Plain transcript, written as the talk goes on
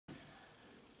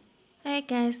Hi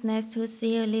guys, nice to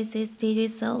see you. This is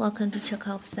Dgsole. Welcome to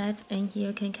Checkoff site, and here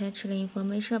you can catch the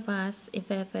information about us. If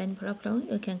you have any problem,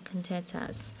 you can contact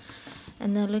us.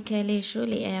 And now look at this shoe,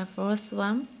 the Air Force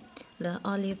One, the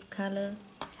olive color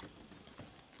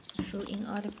shoe in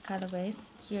olive colorways.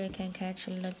 Here you can catch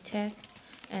the tag,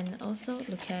 and also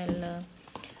look at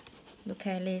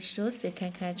these shoes. You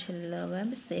can catch the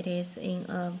webs. It is in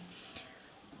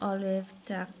olive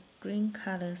dark green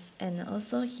colors, and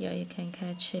also here you can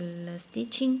catch the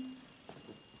stitching,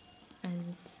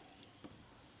 and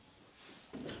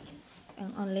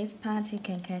on this part you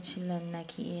can catch the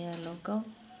Nike Air logo.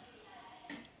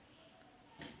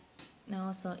 And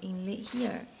also in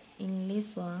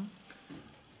this one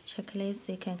checklist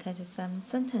you can catch some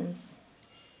sentence.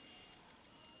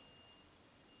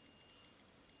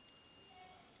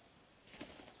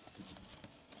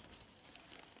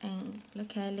 And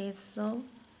look at this sole.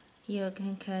 Here you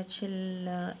can catch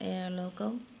the Air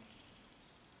logo.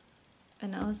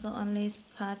 And also on this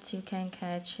part you can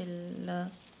catch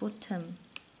the button.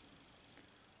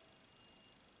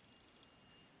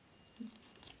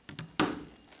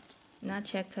 Now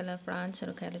check the front,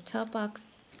 look at the top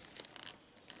box.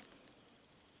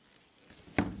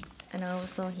 And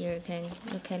also here you can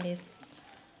look at this.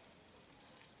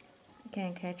 You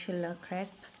can catch the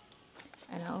clasp.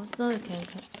 And also you can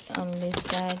on this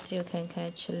side you can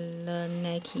catch the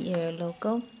Nike Air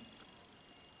logo.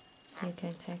 You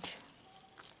can catch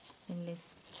in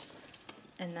this.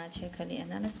 And now check on the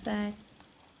another side.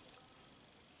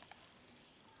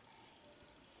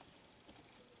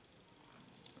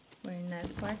 Very nice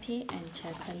quality. And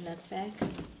check the back.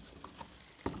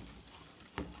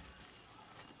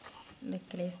 Look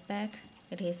at this back.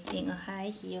 It is in a high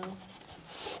heel.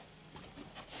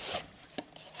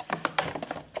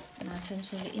 Now turn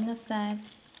to the inner side.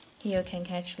 Here you can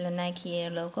catch the Nike Air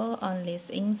logo on this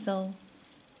insole.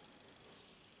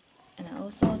 And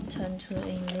also turn to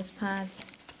in this part.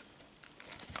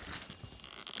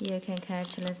 Here you can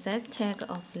catch the size tag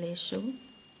of this shoe.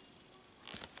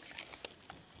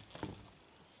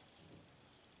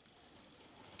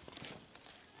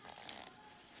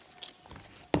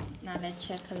 Now let's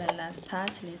check the last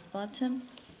part, this bottom.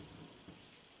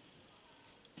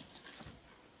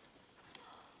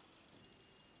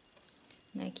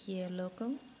 Nike Air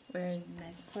logo, very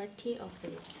nice quality of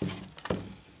it.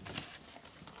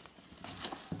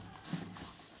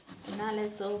 Now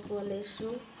let's go for this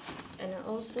shoe, and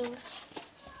also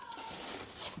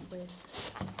with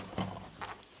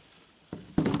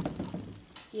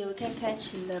here we can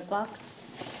catch the box.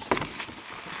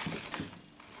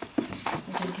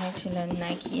 You can catch the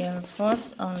Nike Air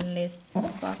Force on this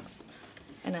box,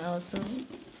 and also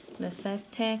the size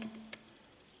tag.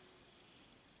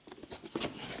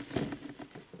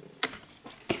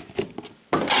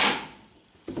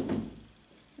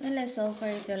 And that's all for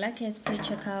it. If you like it, please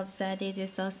check out website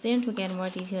Dgsole.cn to get more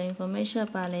detailed information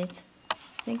about it.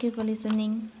 Thank you for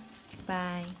listening.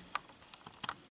 Bye.